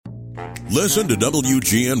Listen to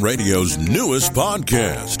WGN Radio's newest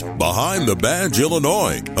podcast, Behind the Badge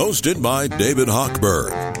Illinois, hosted by David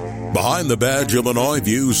Hochberg. Behind the Badge Illinois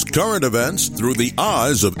views current events through the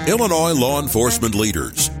eyes of Illinois law enforcement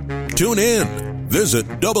leaders. Tune in. Visit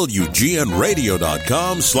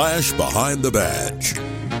WGNRadio.com/Behind the Badge.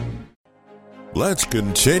 Let's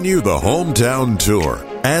continue the hometown tour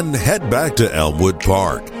and head back to Elmwood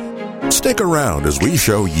Park. Stick around as we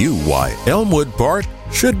show you why Elmwood Park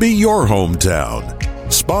should be your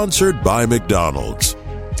hometown. Sponsored by McDonald's.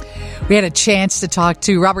 We had a chance to talk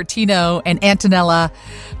to Robertino and Antonella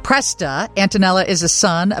Presta. Antonella is a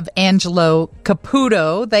son of Angelo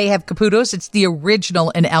Caputo. They have Caputo's. It's the original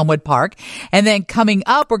in Elmwood Park. And then coming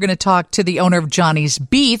up, we're going to talk to the owner of Johnny's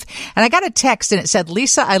Beef. And I got a text and it said,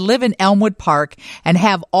 Lisa, I live in Elmwood Park and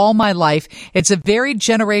have all my life. It's a very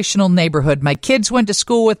generational neighborhood. My kids went to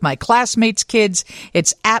school with my classmates' kids.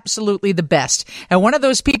 It's absolutely the best. And one of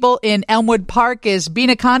those people in Elmwood Park is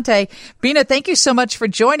Bina Conte. Bina, thank you so much for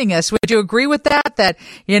joining us. Would you agree with that? That,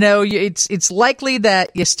 you know, it's likely that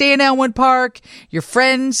you stay in Elmwood Park, your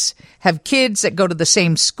friends have kids that go to the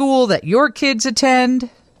same school that your kids attend?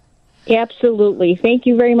 Absolutely. Thank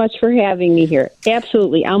you very much for having me here.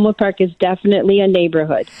 Absolutely. Elmwood Park is definitely a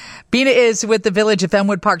neighborhood. Bina is with the Village of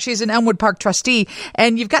Elmwood Park. She's an Elmwood Park trustee,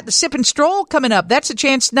 and you've got the Sip and Stroll coming up. That's a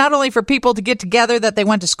chance not only for people to get together that they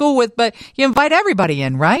went to school with, but you invite everybody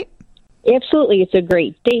in, right? Absolutely. It's a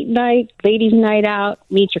great date night, ladies' night out,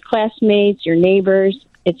 meet your classmates, your neighbors.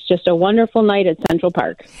 It's just a wonderful night at Central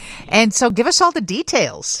Park. And so give us all the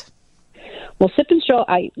details. Well, Sip and Stroll,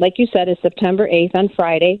 like you said, is September 8th on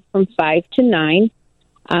Friday from 5 to 9.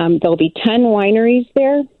 There'll be 10 wineries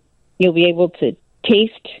there. You'll be able to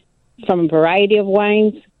taste from a variety of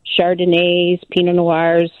wines, Chardonnays, Pinot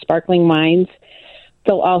Noirs, sparkling wines.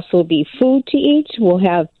 There'll also be food to eat. We'll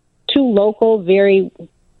have two local, very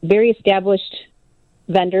established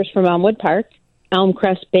vendors from Elmwood Park,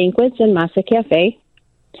 Elmcrest Banquets and Masa Cafe.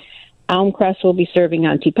 Elmcrest will be serving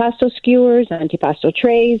antipasto skewers, antipasto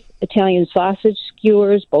trays, Italian sausage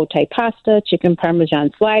skewers, bow tie pasta, chicken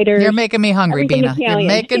parmesan sliders. You're making me hungry, Bina. You're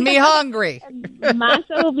making me hungry.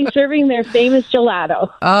 Masa will be serving their famous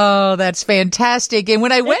gelato. Oh, that's fantastic. And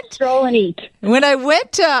when I went stroll and eat. When I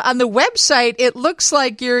went on the website, it looks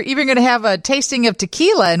like you're even going to have a tasting of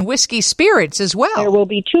tequila and whiskey spirits as well. There will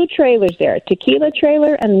be two trailers there, tequila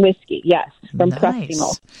trailer and whiskey, yes, from Nice.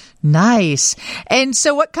 Prestimo. Nice. And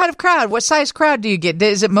so what kind of crowd, what size crowd do you get?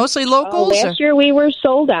 Is it mostly locals? Last year we were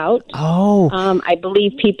sold out. Oh. I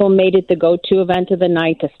believe people made it the go-to event of the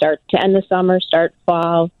night to end the summer, start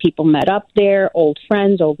fall. People met up there, old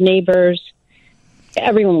friends, old neighbors.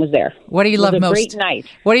 Everyone was there. What do you love most? It was a great night.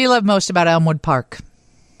 What do you love most about Elmwood Park?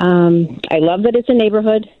 I love that it's a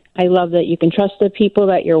neighborhood. I love that you can trust the people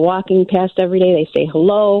that you're walking past every day. They say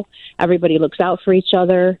hello. Everybody looks out for each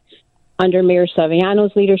other. Under Mayor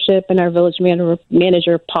Saviano's leadership and our village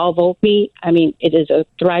manager, Paul Volpe, I mean, it is a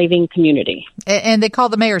thriving community. And they call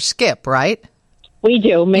the mayor Skip, right? We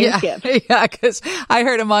do, Mayor Skip. Yeah, because I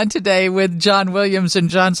heard him on today with John Williams,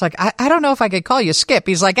 and John's like, I don't know if I could call you Skip.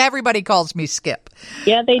 He's like, everybody calls me Skip.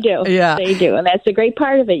 Yeah, they do. Yeah. They do. And that's a great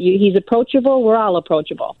part of it. He's approachable. We're all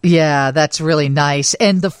approachable. Yeah, that's really nice.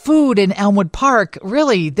 And the food in Elmwood Park,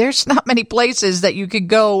 really, there's not many places that you could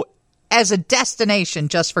go as a destination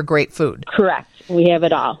just for great food. Correct. We have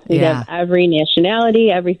it all. We have every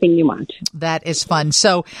nationality, everything you want. That is fun.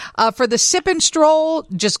 So for the Sip and Stroll,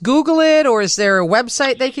 just Google it, or is there a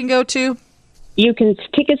website they can go to?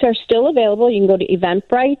 Tickets are still available. You can go to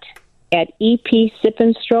Eventbrite at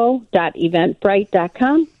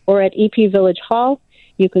epsipandstroll.eventbrite.com or at EP Village Hall.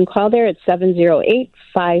 You can call there at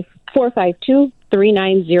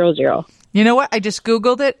 708-452-3900. You know what? I just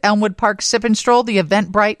Googled it. Elmwood Park Sip and Stroll. The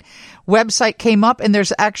Eventbrite website came up, and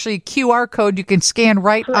there's actually a QR code you can scan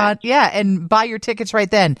right on. Yeah, and buy your tickets right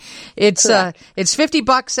then. It's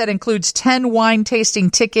 $50. That includes 10 wine tasting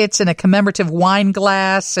tickets and a commemorative wine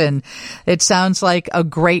glass, and it sounds like a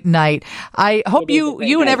great night. I hope you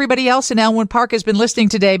and everybody else in Elmwood Park has been listening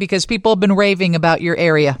today, because people have been raving about your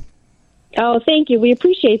area. Oh, thank you. We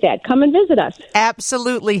appreciate that. Come and visit us.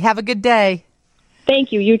 Absolutely. Have a good day.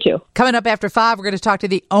 Thank you. You too. Coming up after 5, we're going to talk to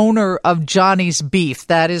the owner of Johnny's Beef.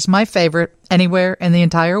 That is my favorite anywhere in the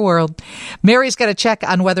entire world. Mary's got a check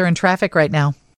on weather and traffic right now.